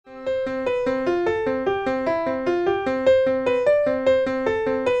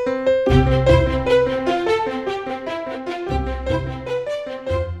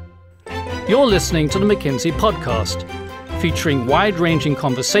You're listening to the McKinsey Podcast, featuring wide-ranging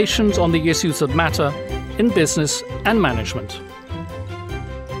conversations on the issues that matter in business and management.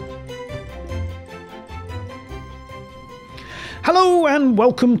 Hello and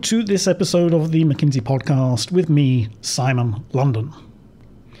welcome to this episode of the McKinsey Podcast with me, Simon London.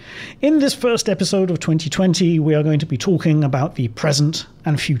 In this first episode of 2020, we are going to be talking about the present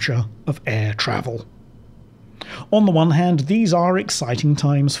and future of air travel. On the one hand, these are exciting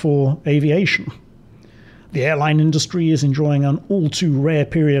times for aviation. The airline industry is enjoying an all-too-rare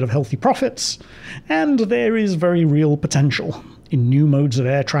period of healthy profits, and there is very real potential in new modes of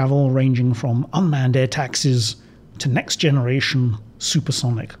air travel ranging from unmanned air taxis to next-generation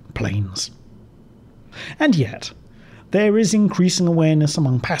supersonic planes. And yet, there is increasing awareness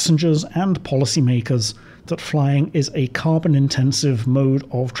among passengers and policymakers that flying is a carbon-intensive mode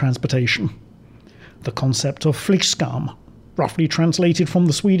of transportation. The concept of flygskam, roughly translated from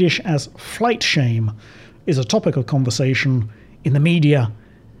the Swedish as flight shame, is a topic of conversation in the media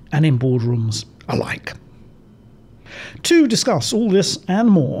and in boardrooms alike. To discuss all this and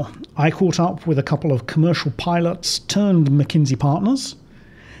more, I caught up with a couple of commercial pilots turned McKinsey partners.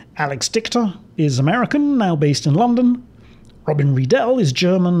 Alex Dichter is American, now based in London. Robin Riedel is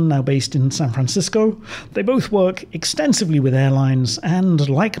German, now based in San Francisco. They both work extensively with airlines and,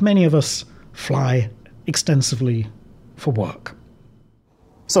 like many of us, fly extensively for work.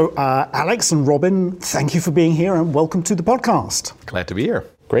 So, Alex and Robin, thank you for being here and welcome to the podcast. Glad to be here.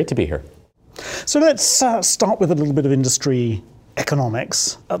 Great to be here. So let's start with a little bit of industry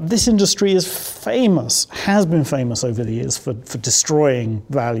economics. This industry has been famous over the years for destroying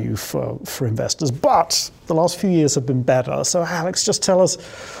value for investors, but the last few years have been better. So Alex, just tell us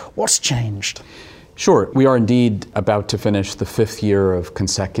what's changed. Sure. We are indeed about to finish the fifth year of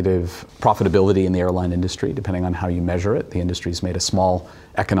consecutive profitability in the airline industry, depending on how you measure it. The industry's made a small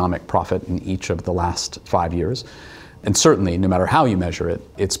economic profit in each of the last 5 years. And certainly, no matter how you measure it,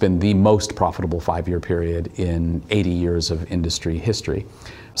 it's been the most profitable 5-year period in 80 years of industry history.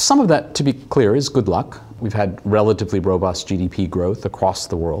 Some of that, to be clear, is good luck. We've had relatively robust GDP growth across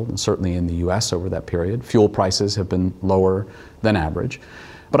the world, and certainly in the US over that period. Fuel prices have been lower than average.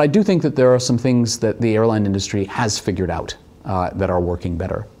 But I do think that there are some things that the airline industry has figured out that are working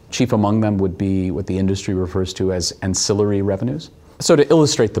better. Chief among them would be what the industry refers to as ancillary revenues. So to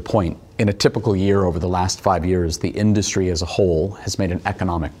illustrate the point, in a typical year over the last 5 years, the industry as a whole has made an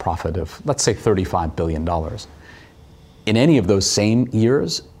economic profit of, let's say, $35 billion. In any of those same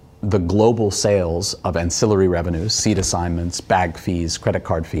years, the global sales of ancillary revenues, seat assignments, bag fees, credit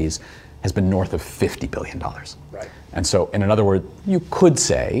card fees, has been north of $50 billion. Right. And so, in other words, you could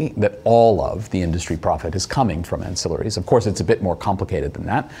say that all of the industry profit is coming from ancillaries. Of course, it's a bit more complicated than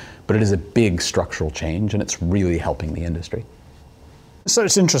that, but it is a big structural change, and it's really helping the industry. So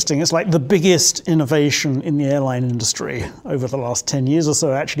it's interesting. It's like the biggest innovation in the airline industry over the last 10 years or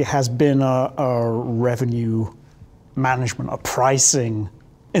so actually has been a revenue management, a pricing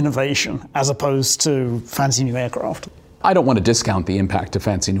innovation, as opposed to fancy new aircraft. I don't want to discount the impact of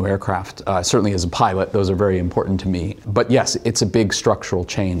fancy new aircraft. Certainly as a pilot, those are very important to me. But yes, it's a big structural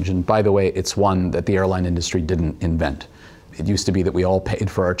change. And by the way, it's one that the airline industry didn't invent. It used to be that we all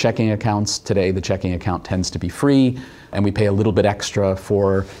paid for our checking accounts. Today, the checking account tends to be free, and we pay a little bit extra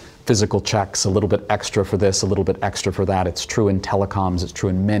for physical checks, a little bit extra for this, a little bit extra for that. It's true in telecoms. It's true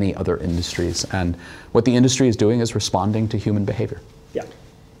in many other industries. And what the industry is doing is responding to human behavior. Yeah.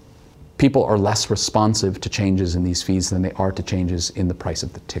 People are less responsive to changes in these fees than they are to changes in the price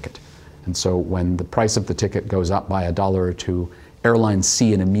of the ticket. And so when the price of the ticket goes up by $1 or $2, airlines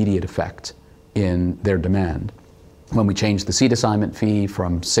see an immediate effect in their demand. When we change the seat assignment fee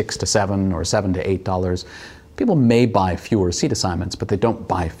from $6 to $7 or $7 to $8, people may buy fewer seat assignments, but they don't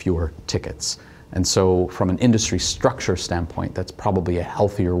buy fewer tickets. And so from an industry structure standpoint, that's probably a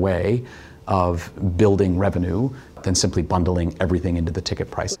healthier way of building revenue than simply bundling everything into the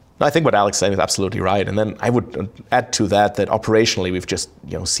ticket price. I think what Alex said is absolutely right. And then I would add to that operationally we've just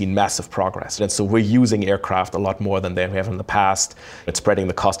seen massive progress. And so we're using aircraft a lot more than they have in the past. It's spreading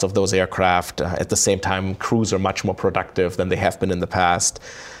the cost of those aircraft. At the same time, crews are much more productive than they have been in the past.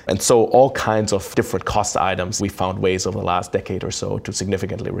 And so all kinds of different cost items we found ways over the last decade or so to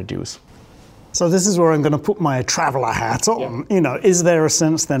significantly reduce. So this is where I'm going to put my traveller hat on. Yeah. Is there a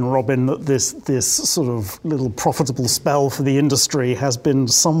sense then, Robin, that this sort of little profitable spell for the industry has been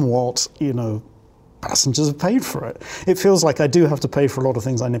somewhat, passengers have paid for it? It feels like I do have to pay for a lot of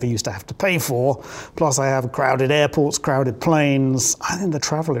things I never used to have to pay for. Plus I have crowded airports, crowded planes. I think the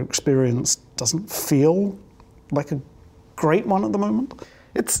traveller experience doesn't feel like a great one at the moment.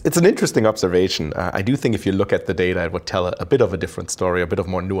 It's an interesting observation. I do think if you look at the data, it would tell a bit of a different story, a bit of a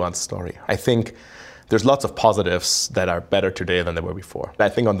more nuanced story. I think there's lots of positives that are better today than they were before. I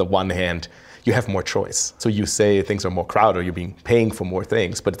think on the one hand, you have more choice. So you say things are more crowded, you're paying for more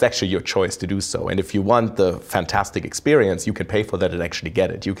things, but it's actually your choice to do so. And if you want the fantastic experience, you can pay for that and actually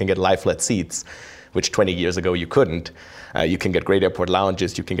get it. You can get lie-flat seats, which 20 years ago you couldn't. You can get great airport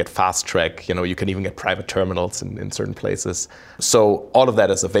lounges, you can get fast track, you can even get private terminals in certain places. So all of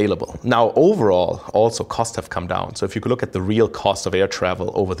that is available. Now, overall, also costs have come down. So if you could look at the real cost of air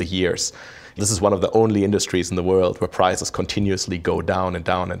travel over the years, this is one of the only industries in the world where prices continuously go down and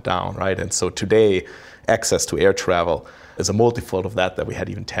down and down, right? And so today, access to air travel is a multifold of that we had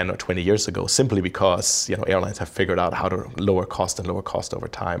even 10 or 20 years ago, simply because airlines have figured out how to lower cost over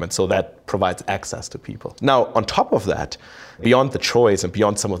time. And so that provides access to people. Now, on top of that, beyond the choice and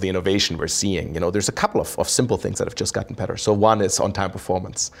beyond some of the innovation we're seeing, there's a couple of simple things that have just gotten better. So one is on-time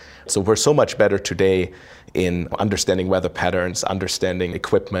performance. So we're so much better today in understanding weather patterns, understanding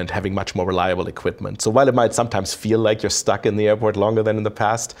equipment, having much more reliable equipment. So while it might sometimes feel like you're stuck in the airport longer than in the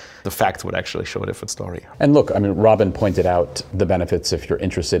past, the facts would actually show a different story. And look, Robin pointed out the benefits if you're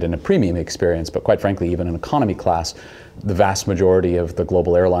interested in a premium experience, but quite frankly, even in economy class, the vast majority of the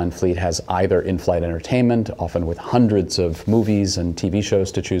global airline fleet has either in-flight entertainment, often with hundreds of movies and TV shows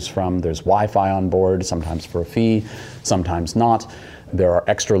to choose from. There's Wi-Fi on board, sometimes for a fee, sometimes not. There are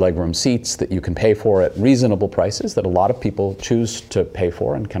extra legroom seats that you can pay for at reasonable prices that a lot of people choose to pay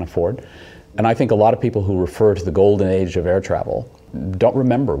for and can afford. And I think a lot of people who refer to the golden age of air travel don't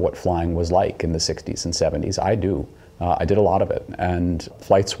remember what flying was like in the 60s and 70s. I do. I did a lot of it. And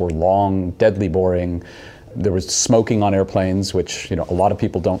flights were long, deadly boring. There was smoking on airplanes, which a lot of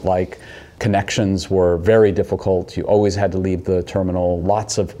people don't like. Connections were very difficult. You always had to leave the terminal.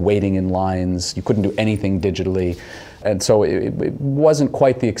 Lots of waiting in lines. You couldn't do anything digitally. And so it wasn't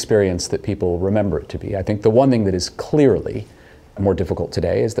quite the experience that people remember it to be. I think the one thing that is clearly more difficult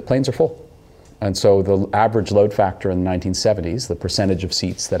today is that planes are full. And so the average load factor in the 1970s, the percentage of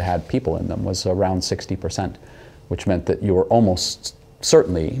seats that had people in them, was around 60%, which meant that you were almost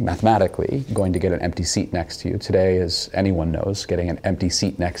certainly, mathematically, going to get an empty seat next to you. Today, as anyone knows, getting an empty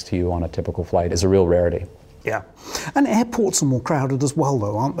seat next to you on a typical flight is a real rarity. Yeah. And airports are more crowded as well,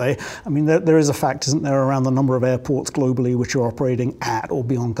 though, aren't they? There is a fact, isn't there, around the number of airports globally which are operating at or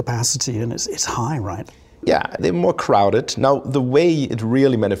beyond capacity, and it's high, right? Yeah, they're more crowded. Now, the way it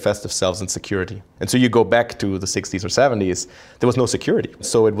really manifests itself is in security. And so you go back to the 60s or 70s, there was no security.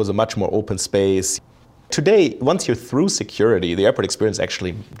 So it was a much more open space. Today, once you're through security, the airport experience is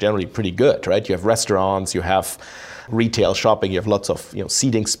actually generally pretty good, right? You have restaurants, you have retail shopping, you have lots of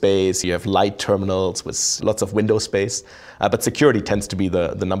seating space, you have light terminals with lots of window space. But security tends to be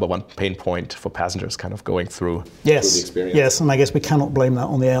the number one pain point for passengers kind of going through the experience. Yes, and I guess we cannot blame that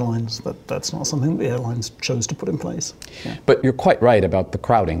on the airlines. That's not something the airlines chose to put in place. Yeah. But you're quite right about the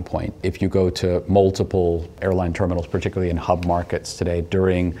crowding point. If you go to multiple airline terminals, particularly in hub markets today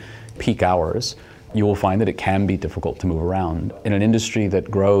during peak hours, you will find that it can be difficult to move around. In an industry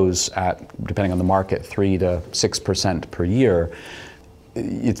that grows at, depending on the market, 3 to 6% per year,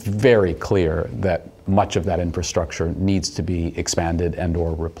 it's very clear that much of that infrastructure needs to be expanded and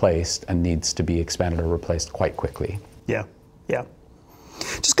or replaced, and needs to be expanded or replaced quite quickly. Yeah.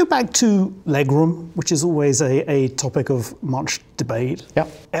 Just go back to legroom, which is always a topic of much debate. Yeah.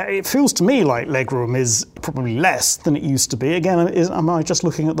 It feels to me like legroom is probably less than it used to be. Again, am I just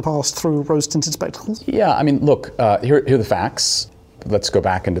looking at the past through rose-tinted spectacles? Yeah, look, here are the facts. Let's go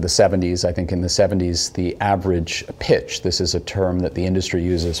back into the 70s. I think in the 70s, the average pitch, this is a term that the industry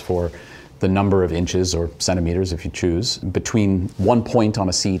uses for the number of inches or centimeters, if you choose, between one point on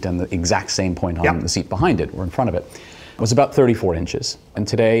a seat and the exact same point on the seat behind it or in front of it, was about 34 inches. And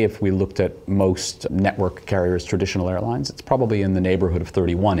today, if we looked at most network carriers, traditional airlines, it's probably in the neighborhood of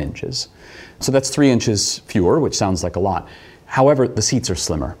 31 inches. So that's 3 inches fewer, which sounds like a lot. However, the seats are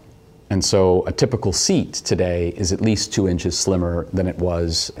slimmer. And so a typical seat today is at least 2 inches slimmer than it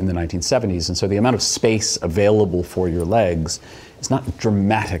was in the 1970s. And so the amount of space available for your legs is not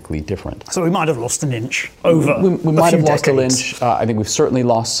dramatically different. So we might have lost an inch over we might have lost an inch. I think we've certainly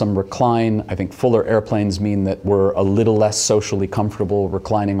lost some recline. I think fuller airplanes mean that we're a little less socially comfortable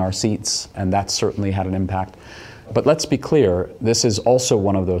reclining our seats, and that's certainly had an impact. But let's be clear, this is also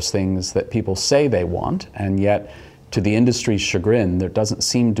one of those things that people say they want, and yet to the industry's chagrin, there doesn't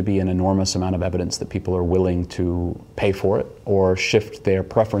seem to be an enormous amount of evidence that people are willing to pay for it or shift their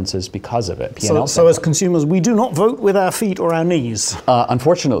preferences because of it. So as consumers, we do not vote with our feet or our knees.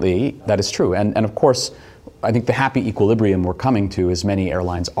 Unfortunately, that is true. And of course, I think the happy equilibrium we're coming to is many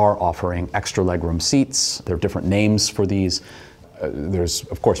airlines are offering extra legroom seats. There are different names for these. There's,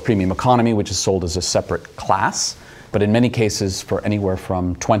 of course, premium economy, which is sold as a separate class. But in many cases, for anywhere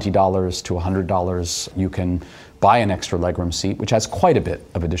from $20 to $100, you can buy an extra legroom seat, which has quite a bit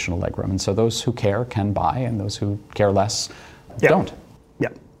of additional legroom. And so those who care can buy, and those who care less don't. Yeah.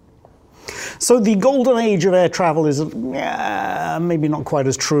 So the golden age of air travel is maybe not quite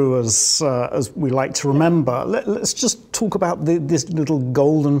as true as we like to remember. Let's just talk about this little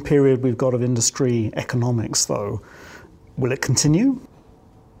golden period we've got of industry economics, though. Will it continue?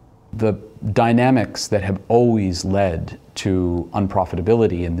 The dynamics that have always led to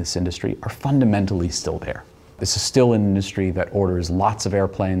unprofitability in this industry are fundamentally still there. This is still an industry that orders lots of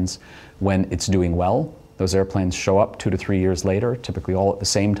airplanes when it's doing well. Those airplanes show up 2 to 3 years later, typically all at the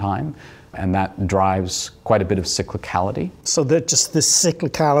same time, and that drives quite a bit of cyclicality. So that just this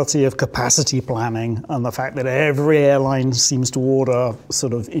cyclicality of capacity planning and the fact that every airline seems to order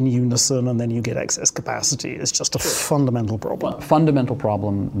sort of in unison and then you get excess capacity is just a fundamental problem. Fundamental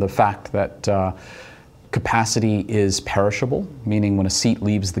problem, the fact that capacity is perishable, meaning when a seat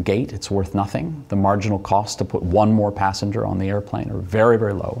leaves the gate, it's worth nothing. The marginal cost to put one more passenger on the airplane are very,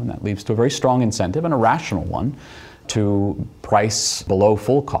 very low, and that leads to a very strong incentive, and a rational one, to price below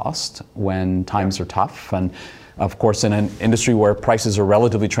full cost when times are tough. And of course, in an industry where prices are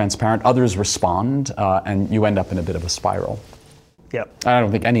relatively transparent, others respond, and you end up in a bit of a spiral. Yeah. I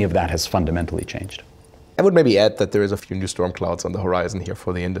don't think any of that has fundamentally changed. I would maybe add that there is a few new storm clouds on the horizon here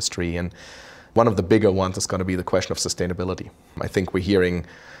for the industry, and one of the bigger ones is going to be the question of sustainability. I think we're hearing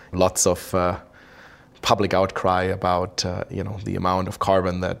lots of public outcry about the amount of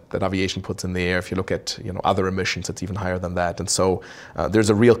carbon that aviation puts in the air. If you look at other emissions, it's even higher than that. And so there's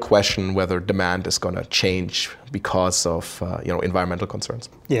a real question whether demand is going to change because of environmental concerns.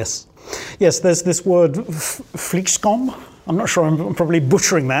 Yes, there's this word Flygskam. I'm not sure, I'm probably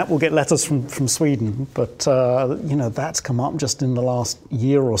butchering that. We'll get letters from Sweden, but that's come up just in the last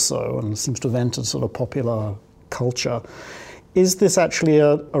year or so and seems to have entered sort of popular culture. Is this actually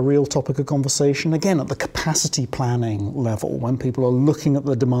a real topic of conversation? Again, at the capacity planning level, when people are looking at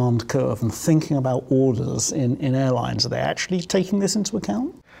the demand curve and thinking about orders in airlines, are they actually taking this into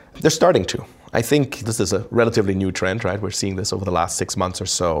account? They're starting to. I think this is a relatively new trend, right? We're seeing this over the last 6 months or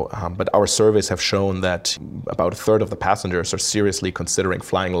so. But our surveys have shown that about a third of the passengers are seriously considering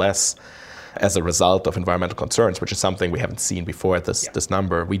flying less as a result of environmental concerns, which is something we haven't seen before at this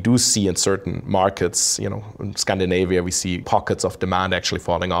number. We do see in certain markets, in Scandinavia, we see pockets of demand actually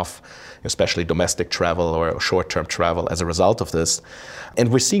falling off, especially domestic travel or short-term travel as a result of this. And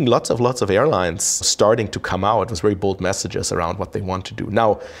we're seeing lots of airlines starting to come out with very bold messages around what they want to do.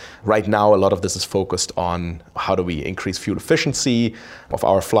 Now, right now, a lot of this is focused on how do we increase fuel efficiency of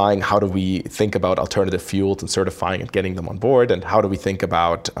our flying, how do we think about alternative fuels and certifying and getting them on board, and how do we think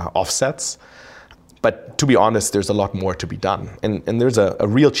about offsets. But to be honest, there's a lot more to be done. And there's a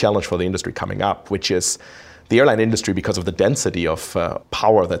real challenge for the industry coming up, which is the airline industry, because of the density of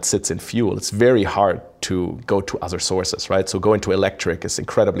power that sits in fuel, it's very hard to go to other sources, right? So going to electric is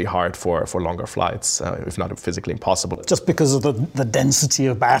incredibly hard for longer flights, if not physically impossible. Just because of the density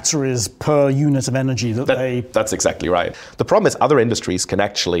of batteries per unit of energy That's exactly right. The problem is other industries can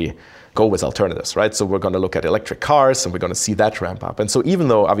actually go with alternatives, right? So we're going to look at electric cars and we're going to see that ramp up. And so even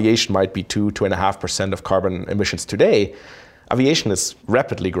though aviation might be 2.5% of carbon emissions today, aviation is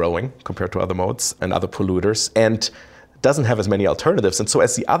rapidly growing compared to other modes and other polluters and doesn't have as many alternatives. And so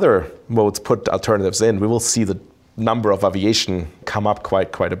as the other modes put alternatives in, we will see the number of aviation come up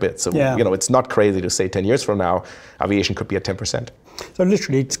quite a bit. So, it's not crazy to say 10 years from now, aviation could be at 10%. So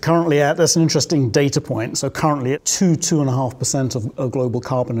literally, it's currently that's an interesting data point. So currently at 2.5% of global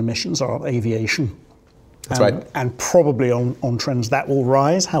carbon emissions are aviation. That's right. And probably on trends that will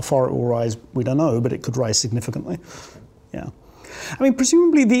rise. How far it will rise, we don't know, but it could rise significantly. Yeah. I mean,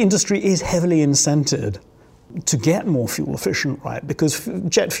 presumably the industry is heavily incented to get more fuel efficient, right? Because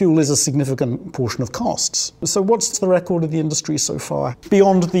jet fuel is a significant portion of costs. So what's the record of the industry so far?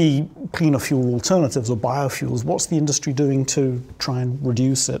 Beyond the cleaner fuel alternatives or biofuels, what's the industry doing to try and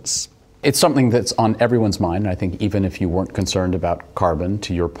reduce its... It's something that's on everyone's mind. I think even if you weren't concerned about carbon,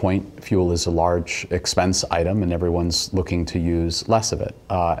 to your point, fuel is a large expense item and everyone's looking to use less of it.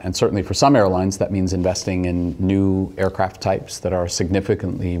 And certainly for some airlines, that means investing in new aircraft types that are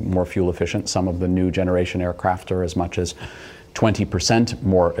significantly more fuel efficient. Some of the new generation aircraft are as much as 20%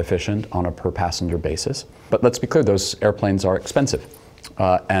 more efficient on a per passenger basis. But let's be clear, those airplanes are expensive.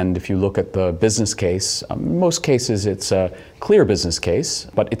 And if you look at the business case, most cases it's a clear business case,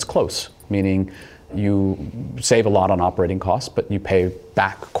 but it's close, meaning you save a lot on operating costs, but you pay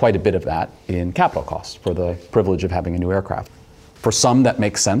back quite a bit of that in capital costs for the privilege of having a new aircraft. For some that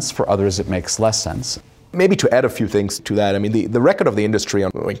makes sense, for others it makes less sense. Maybe to add a few things to that, I mean, the record of the industry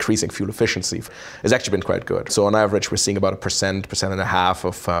on increasing fuel efficiency has actually been quite good. So on average, we're seeing about 1.5%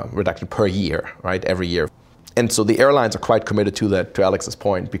 of reduction per year, right, every year. And so the airlines are quite committed to that, to Alex's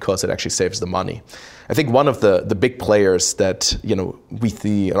point, because it actually saves the money. I think one of the big players that, we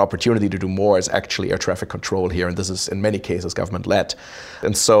see an opportunity to do more is actually air traffic control here, and this is in many cases government-led.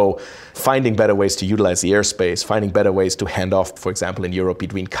 And so finding better ways to utilize the airspace, finding better ways to hand off, for example, in Europe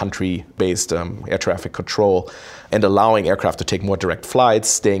between country-based air traffic control, and allowing aircraft to take more direct flights,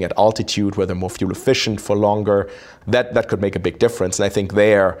 staying at altitude where they're more fuel efficient for longer, that could make a big difference. And I think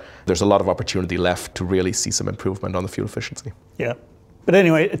there's a lot of opportunity left to really see some improvement on the fuel efficiency. Yeah. But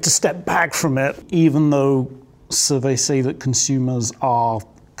anyway, to step back from it, even though surveys say that consumers are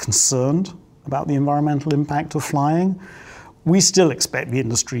concerned about the environmental impact of flying, we still expect the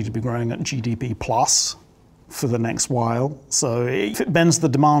industry to be growing at GDP plus for the next while. So if it bends the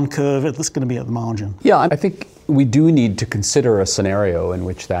demand curve, it's going to be at the margin. Yeah, I think we do need to consider a scenario in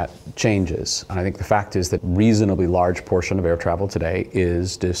which that changes. And I think the fact is that a reasonably large portion of air travel today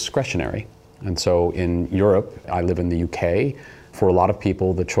is discretionary. And so in Europe, I live in the UK, for a lot of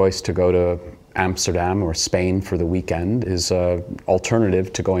people, the choice to go to Amsterdam or Spain for the weekend is an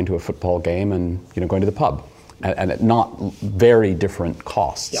alternative to going to a football game and going to the pub, and at not very different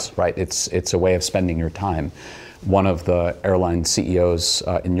costs, right? It's a way of spending your time. One of the airline CEOs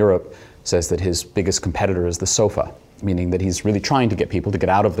in Europe says that his biggest competitor is the sofa, meaning that he's really trying to get people to get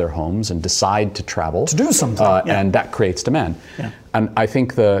out of their homes and decide to travel. To do something. And that creates demand. Yeah. And I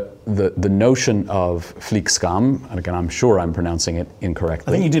think the notion of Flygskam, and again, I'm sure I'm pronouncing it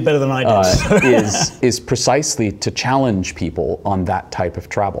incorrectly. I think you did better than I did. is precisely to challenge people on that type of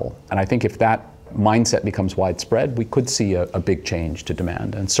travel. And I think if that mindset becomes widespread, we could see a big change to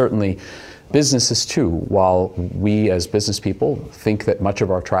demand. And certainly businesses too, while we as business people think that much of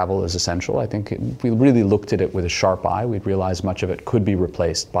our travel is essential, I think if we really looked at it with a sharp eye, we'd realize much of it could be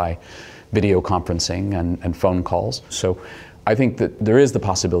replaced by video conferencing and phone calls. So I think that there is the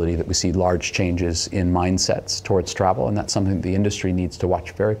possibility that we see large changes in mindsets towards travel, and that's something the industry needs to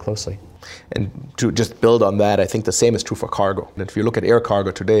watch very closely. And to just build on that, I think the same is true for cargo. And if you look at air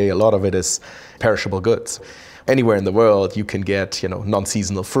cargo today, a lot of it is perishable goods. Anywhere in the world, you can get,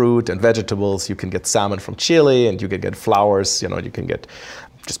 non-seasonal fruit and vegetables. You can get salmon from Chile, and you can get flowers. You can get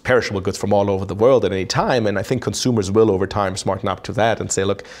just perishable goods from all over the world at any time. And I think consumers will, over time, smarten up to that and say,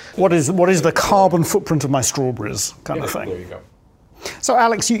 look, what is the carbon footprint of my strawberries, kind of thing. There you go. So,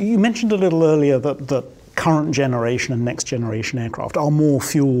 Alex, you mentioned a little earlier that current generation and next generation aircraft are more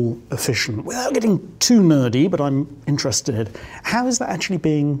fuel efficient. Without getting too nerdy, but I'm interested, how is that actually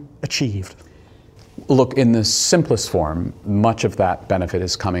being achieved? Look, in the simplest form, much of that benefit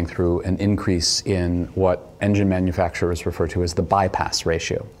is coming through an increase in what engine manufacturers refer to as the bypass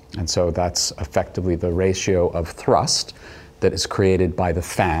ratio. And so that's effectively the ratio of thrust that is created by the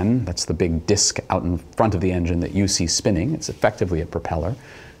fan, that's the big disc out in front of the engine that you see spinning, it's effectively a propeller,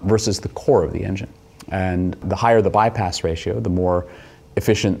 versus the core of the engine. And the higher the bypass ratio, the more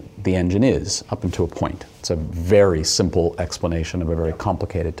efficient the engine is, up until a point. It's a very simple explanation of a very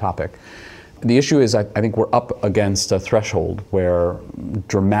complicated topic. The issue is, I think we're up against a threshold where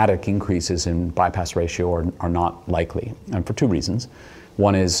dramatic increases in bypass ratio are not likely, and for two reasons.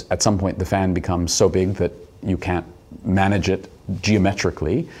 One is, at some point, the fan becomes so big that you can't manage it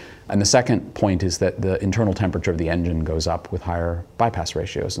geometrically. And the second point is that the internal temperature of the engine goes up with higher bypass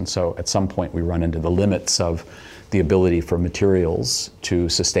ratios. And so at some point we run into the limits of the ability for materials to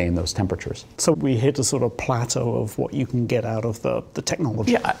sustain those temperatures. So we hit a sort of plateau of what you can get out of the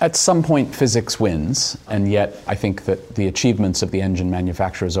technology. Yeah, at some point physics wins, and yet I think that the achievements of the engine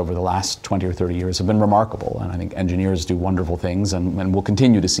manufacturers over the last 20 or 30 years have been remarkable, and I think engineers do wonderful things, and we'll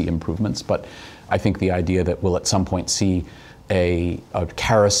continue to see improvements, but I think the idea that we'll at some point see a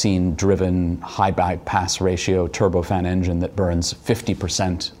kerosene-driven high bypass ratio turbofan engine that burns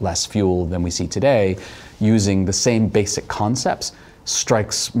 50% less fuel than we see today, using the same basic concepts,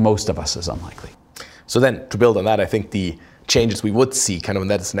 strikes most of us as unlikely. So then, to build on that, I think the changes we would see, kind of when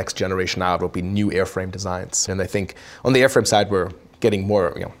that is next generation out, would be new airframe designs. And I think on the airframe side, we're getting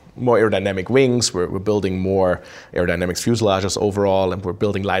more aerodynamic wings, we're building more aerodynamic fuselages overall, and we're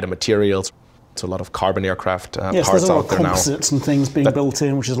building lighter materials. So a lot of carbon aircraft parts out there now. Yes, there's a lot of composites and things being built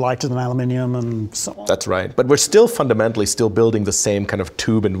in, which is lighter than aluminium and so on. That's right. But we're still fundamentally building the same kind of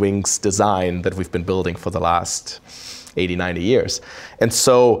tube and wings design that we've been building for the last 80, 90 years. And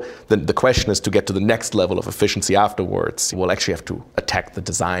so the question is, to get to the next level of efficiency afterwards, we'll actually have to attack the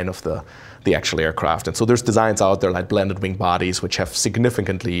design of the actual aircraft. And so there's designs out there like blended wing bodies, which have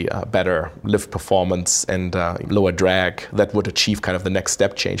significantly better lift performance and lower drag that would achieve kind of the next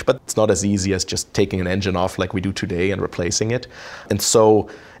step change. But it's not as easy as just taking an engine off like we do today and replacing it. And so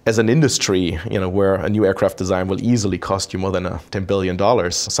as an industry, where a new aircraft design will easily cost you more than $10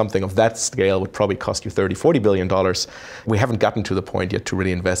 billion, something of that scale would probably cost you $30-40 billion. We haven't gotten to the point yet to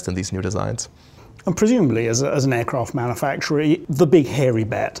really invest in these new designs. And presumably, as an aircraft manufacturer, the big hairy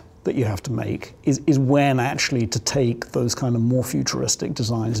bet that you have to make is when actually to take those kind of more futuristic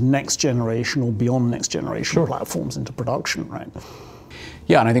designs, next generation or beyond next generation platforms into production, right?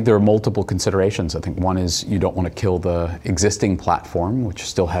 Yeah, and I think there are multiple considerations. I think one is you don't want to kill the existing platform, which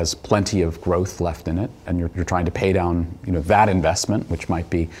still has plenty of growth left in it, and you're trying to pay down that investment, which might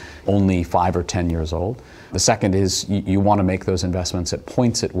be only 5 or 10 years old. The second is you want to make those investments at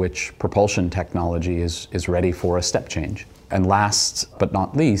points at which propulsion technology is ready for a step change. And last but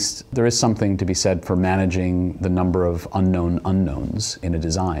not least, there is something to be said for managing the number of unknown unknowns in a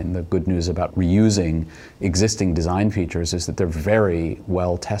design. The good news about reusing existing design features is that they're very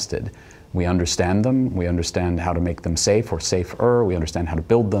well tested. We understand them, we understand how to make them safe or safer, we understand how to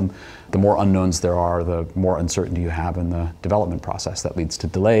build them. The more unknowns there are, the more uncertainty you have in the development process. That leads to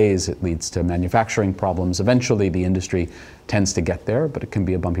delays, it leads to manufacturing problems. Eventually the industry tends to get there, but it can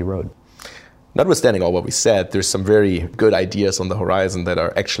be a bumpy road. Notwithstanding all what we said, there's some very good ideas on the horizon that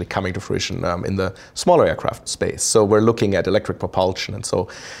are actually coming to fruition in the smaller aircraft space. So we're looking at electric propulsion. And so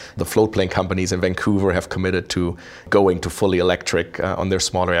the float plane companies in Vancouver have committed to going to fully electric on their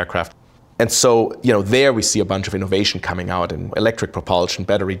smaller aircraft. And so, there we see a bunch of innovation coming out in electric propulsion,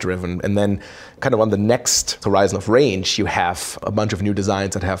 battery driven. And then kind of on the next horizon of range, you have a bunch of new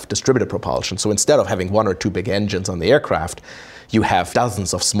designs that have distributed propulsion. So instead of having 1 or 2 big engines on the aircraft, you have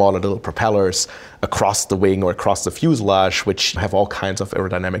dozens of smaller little propellers across the wing or across the fuselage, which have all kinds of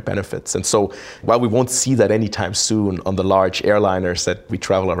aerodynamic benefits. And so while we won't see that anytime soon on the large airliners that we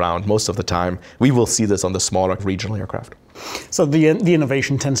travel around most of the time, we will see this on the smaller regional aircraft. So the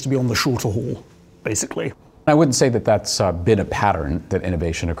innovation tends to be on the shorter haul, basically. I wouldn't say that that's been a pattern that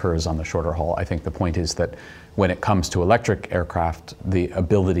innovation occurs on the shorter haul. I think the point is that when it comes to electric aircraft, the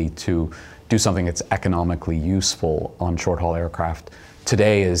ability to do something that's economically useful on short-haul aircraft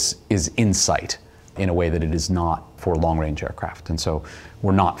today is in sight in a way that it is not for long-range aircraft. And so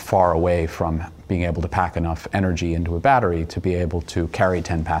we're not far away from being able to pack enough energy into a battery to be able to carry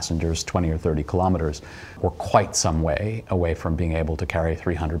 10 passengers 20 or 30 kilometers. We're quite some way away from being able to carry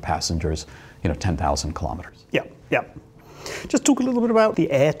 300 passengers, 10,000 kilometers. Yeah. Just talk a little bit about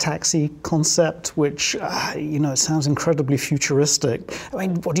the air taxi concept, which, it sounds incredibly futuristic. I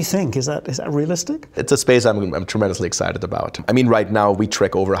mean, what do you think? Is that realistic? It's a space I'm tremendously excited about. I mean, right now we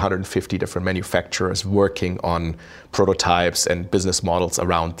track over 150 different manufacturers working on prototypes and business models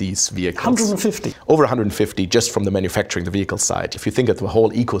around these vehicles. 150? Over 150 just from the manufacturing, the vehicle side. If you think of the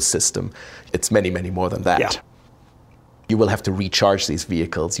whole ecosystem, it's many, many more than that. Yeah. You will have to recharge these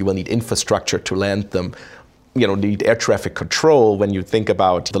vehicles. You will need infrastructure to land them. Need air traffic control when you think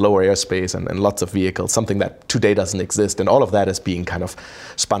about the lower airspace and lots of vehicles, something that today doesn't exist. And all of that is being kind of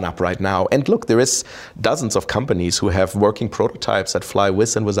spun up right now. And look, there is dozens of companies who have working prototypes that fly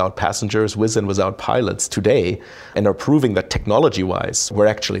with and without passengers, with and without pilots today, and are proving that technology-wise, we're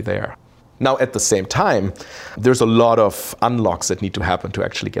actually there. Now, at the same time, there's a lot of unlocks that need to happen to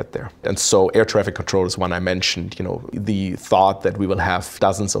actually get there. And so air traffic control is one I mentioned. The thought that we will have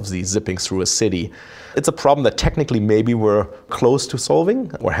dozens of these zipping through a city. It's a problem that technically maybe we're close to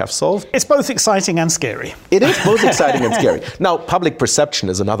solving or have solved. It's both exciting and scary. It is both exciting and scary. Now, public perception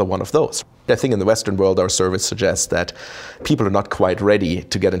is another one of those. I think in the Western world, our survey suggests that people are not quite ready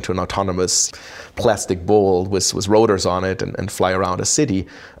to get into an autonomous plastic bowl with rotors on it and fly around a city,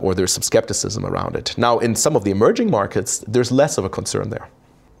 or there's some skepticism around it. Now, in some of the emerging markets, there's less of a concern there.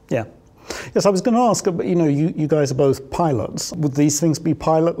 Yeah. Yes, I was going to ask, you guys are both pilots. Would these things be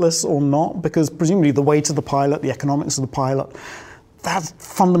pilotless or not? Because presumably the weight of the pilot, the economics of the pilot, that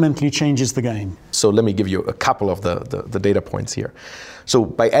fundamentally changes the game. So let me give you a couple of the data points here. So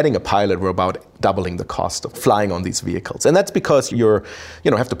by adding a pilot, we're about doubling the cost of flying on these vehicles. And that's because you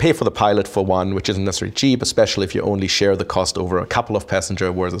have to pay for the pilot for one, which isn't necessarily cheap, especially if you only share the cost over a couple of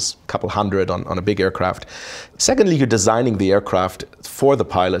passengers versus a couple hundred on a big aircraft. Secondly, you're designing the aircraft for the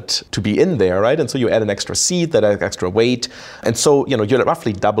pilot to be in there, right? And so you add an extra seat, that adds extra weight. And so, you're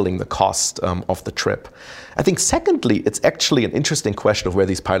roughly doubling the cost of the trip. I think secondly, it's actually an interesting question of where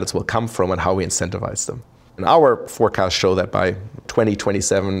these pilots will come from and how we incentivize them. And our forecasts show that by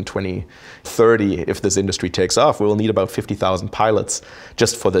 2027, 2030, if this industry takes off, we will need about 50,000 pilots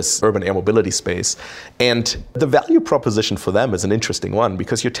just for this urban air mobility space. And the value proposition for them is an interesting one,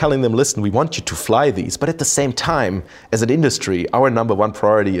 because you're telling them, listen, we want you to fly these, but at the same time, as an industry, our number one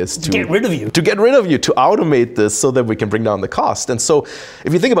priority is to get rid of you. To get rid of you, to automate this so that we can bring down the cost. And so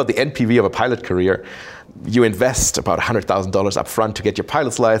if you think about the NPV of a pilot career, you invest about $100,000 up front to get your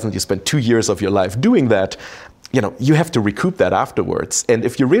pilot's license, you spend 2 years of your life doing that. You have to recoup that afterwards. And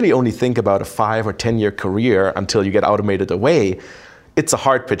if you really only think about a 5 or 10 year career until you get automated away, it's a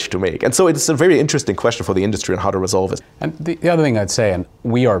hard pitch to make. And so it's a very interesting question for the industry on how to resolve it. And the other thing I'd say, and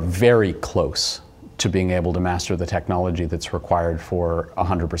we are very close to being able to master the technology that's required for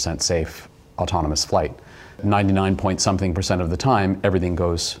 100% safe autonomous flight. 99-point-something% of the time, everything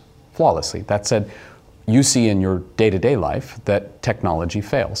goes flawlessly. That said, you see in your day-to-day life that technology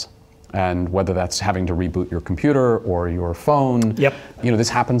fails. And whether that's having to reboot your computer or your phone, this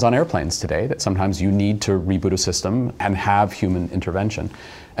happens on airplanes today, that sometimes you need to reboot a system and have human intervention.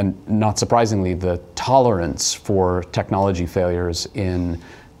 And not surprisingly, the tolerance for technology failures in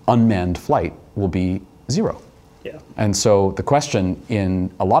unmanned flight will be zero. Yeah. And so the question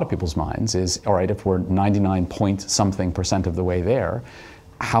in a lot of people's minds is, all right, if we're 99-point-something% of the way there,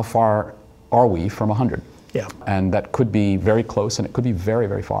 how far are we from 100? Yeah. And that could be very close, and it could be very,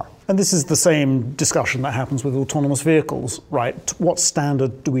 very far. And this is the same discussion that happens with autonomous vehicles, right? What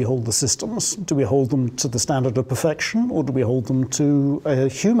standard do we hold the systems? Do we hold them to the standard of perfection, or do we hold them to a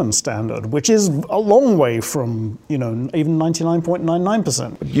human standard, which is a long way from, even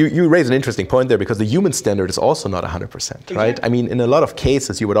 99.99%? You raise an interesting point there, because the human standard is also not 100%, right? I mean, in a lot of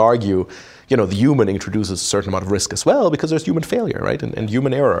cases, you would argue, the human introduces a certain amount of risk as well, because there's human failure, right, and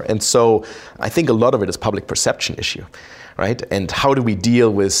human error. And so I think a lot of it is public perception issue, right? And how do we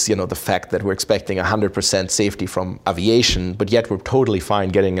deal with, the fact that we're expecting 100% safety from aviation, but yet we're totally fine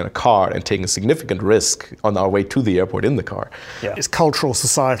getting in a car and taking a significant risk on our way to the airport in the car. Yeah. It's cultural,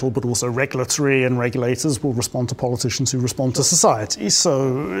 societal, but also regulatory, and regulators will respond to politicians who respond to society.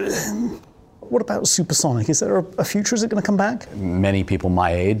 So what about supersonic? Is there a future? Is it going to come back? Many people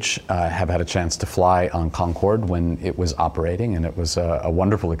my age have had a chance to fly on Concorde when it was operating, and it was a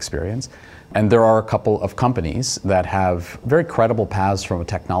wonderful experience. And there are a couple of companies that have very credible paths from a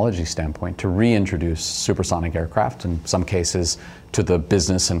technology standpoint to reintroduce supersonic aircraft, in some cases to the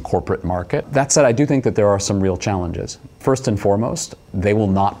business and corporate market. That said, I do think that there are some real challenges. First and foremost, they will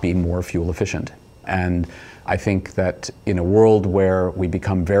not be more fuel efficient. And I think that in a world where we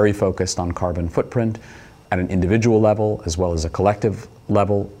become very focused on carbon footprint at an individual level as well as a collective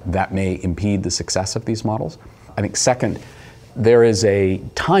level, that may impede the success of these models. I think second, there is a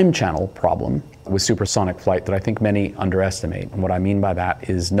time channel problem with supersonic flight that I think many underestimate. And what I mean by that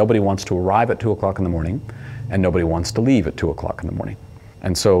is nobody wants to arrive at 2 o'clock in the morning, and nobody wants to leave at 2 o'clock in the morning.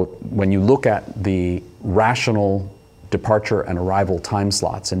 And so when you look at the rational departure and arrival time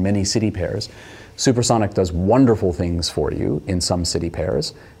slots in many city pairs, supersonic does wonderful things for you in some city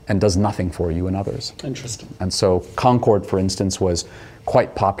pairs and does nothing for you in others. Interesting. And so Concorde, for instance, was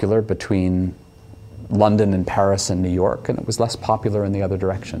quite popular between London and Paris and New York, and it was less popular in the other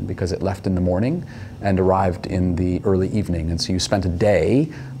direction because it left in the morning and arrived in the early evening. And so you spent a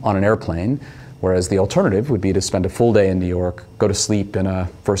day on an airplane, whereas the alternative would be to spend a full day in New York, go to sleep in a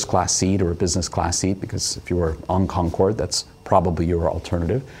first class seat or a business class seat, because if you were on Concorde, that's probably your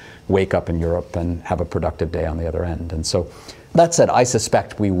alternative, wake up in Europe and have a productive day on the other end. And so that said, I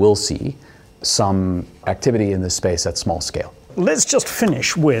suspect we will see some activity in this space at small scale. Let's just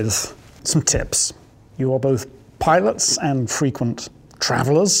finish with some tips. You are both pilots and frequent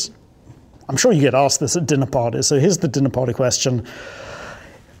travelers. I'm sure you get asked this at dinner parties, so here's the dinner party question.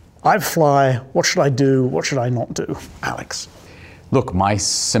 I fly, what should I do, what should I not do? Alex. Look, my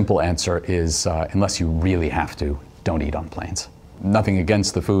simple answer is, unless you really have to, don't eat on planes. Nothing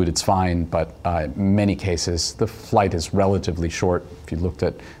against the food, it's fine, but in many cases, the flight is relatively short. If you looked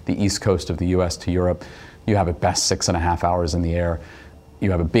at the east coast of the US to Europe, you have at best 6.5 hours in the air. You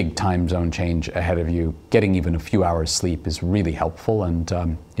have a big time zone change ahead of you. Getting even a few hours sleep is really helpful, and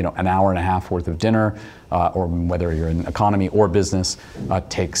an hour and a half worth of dinner, or whether you're in economy or business,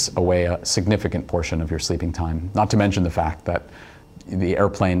 takes away a significant portion of your sleeping time. Not to mention the fact that the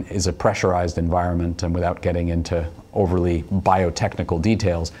airplane is a pressurized environment, and without getting into overly biotechnical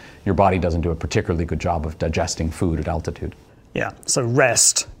details, your body doesn't do a particularly good job of digesting food at altitude. Yeah, so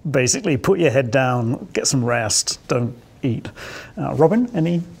rest. Basically, put your head down, get some rest, don't eat. Robin,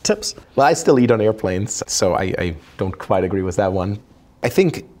 any tips? Well, I still eat on airplanes, so I don't quite agree with that one. I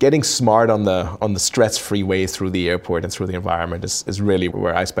think getting smart on the stress-free way through the airport and through the environment is really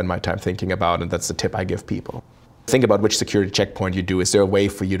where I spend my time thinking about, and that's the tip I give people. Think about which security checkpoint you do. Is there a way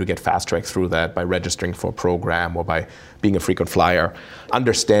for you to get fast-track through that by registering for a program or by being a frequent flyer?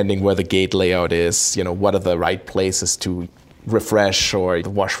 Understanding where the gate layout is, what are the right places to refresh or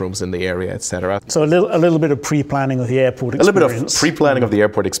the washrooms in the area, etc. So a little bit of pre-planning of the airport experience. A little bit of pre-planning of the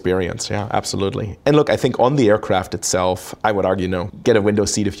airport experience, yeah, absolutely. And look, I think on the aircraft itself, I would argue, get a window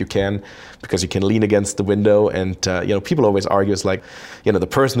seat if you can, because you can lean against the window. And, people always argue it's like, the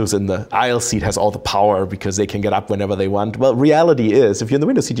person who's in the aisle seat has all the power because they can get up whenever they want. Well, reality is, if you're in the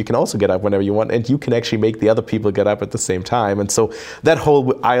window seat, you can also get up whenever you want, and you can actually make the other people get up at the same time. And so that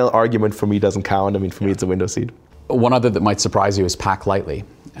whole aisle argument for me doesn't count. I mean, for me, it's a window seat. One other that might surprise you is pack lightly.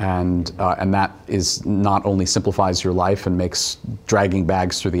 And that is not only simplifies your life and makes dragging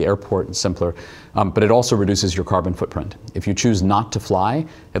bags through the airport simpler, but it also reduces your carbon footprint. If you choose not to fly,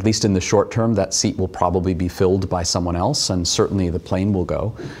 at least in the short term, that seat will probably be filled by someone else, and certainly the plane will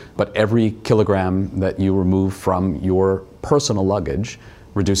go. But every kilogram that you remove from your personal luggage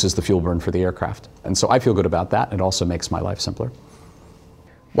reduces the fuel burn for the aircraft. And so I feel good about that. It also makes my life simpler.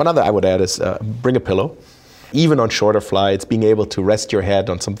 One other I would add is bring a pillow. Even on shorter flights, being able to rest your head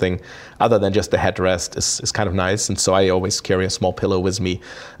on something other than just a headrest is kind of nice. And so I always carry a small pillow with me.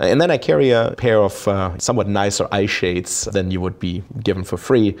 And then I carry a pair of somewhat nicer eye shades than you would be given for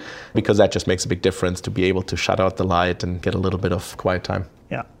free, because that just makes a big difference to be able to shut out the light and get a little bit of quiet time.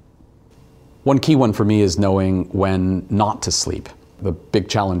 Yeah. One key one for me is knowing when not to sleep. The big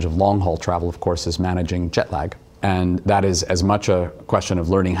challenge of long-haul travel, of course, is managing jet lag. And that is as much a question of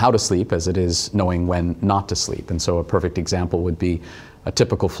learning how to sleep as it is knowing when not to sleep. And so a perfect example would be a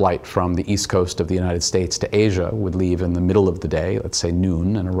typical flight from the East Coast of the United States to Asia would leave in the middle of the day, let's say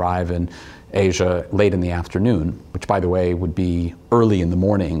noon, and arrive in Asia late in the afternoon, which, by the way, would be early in the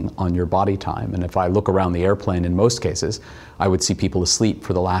morning on your body time. And if I look around the airplane, in most cases, I would see people asleep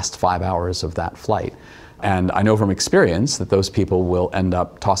for the last 5 hours of that flight. And I know from experience that those people will end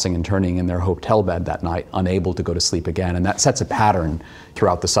up tossing and turning in their hotel bed that night, unable to go to sleep again. And that sets a pattern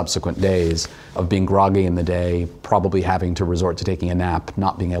throughout the subsequent days of being groggy in the day, probably having to resort to taking a nap,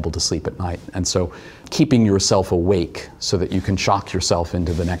 not being able to sleep at night. And so keeping yourself awake so that you can shock yourself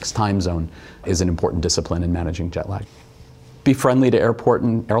into the next time zone is an important discipline in managing jet lag. Be friendly to airport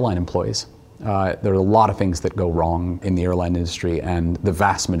and airline employees. There are a lot of things that go wrong in the airline industry, and the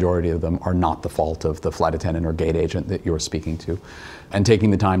vast majority of them are not the fault of the flight attendant or gate agent that you're speaking to. And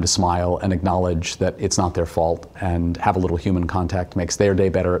taking the time to smile and acknowledge that it's not their fault and have a little human contact makes their day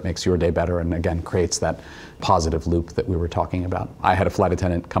better, it makes your day better, and again, creates that positive loop that we were talking about. I had a flight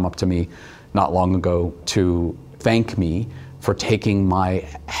attendant come up to me not long ago to thank me for taking my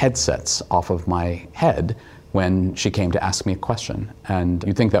headsets off of my head when she came to ask me a question. And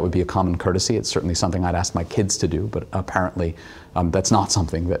you'd think that would be a common courtesy. It's certainly something I'd ask my kids to do, but apparently that's not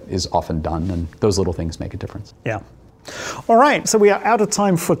something that is often done, and those little things make a difference. Yeah. All right, so we are out of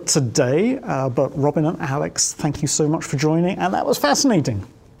time for today, but Robin and Alex, thank you so much for joining, and that was fascinating.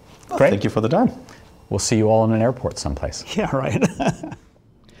 Well, great. Thank you for the time. We'll see you all in an airport someplace. Yeah, right.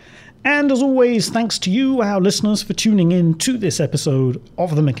 And as always, thanks to you, our listeners, for tuning in to this episode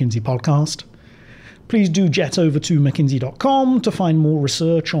of the McKinsey Podcast. Please do jet over to mckinsey.com to find more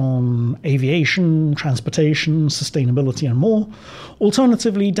research on aviation, transportation, sustainability, and more.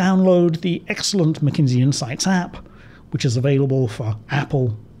 Alternatively, download the excellent McKinsey Insights app, which is available for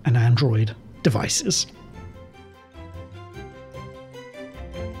Apple and Android devices.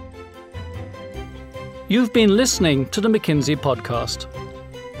 You've been listening to the McKinsey Podcast.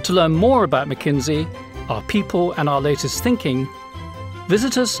 To learn more about McKinsey, our people, and our latest thinking,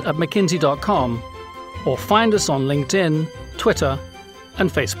 visit us at mckinsey.com or find us on LinkedIn, Twitter, and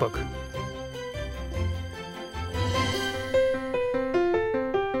Facebook.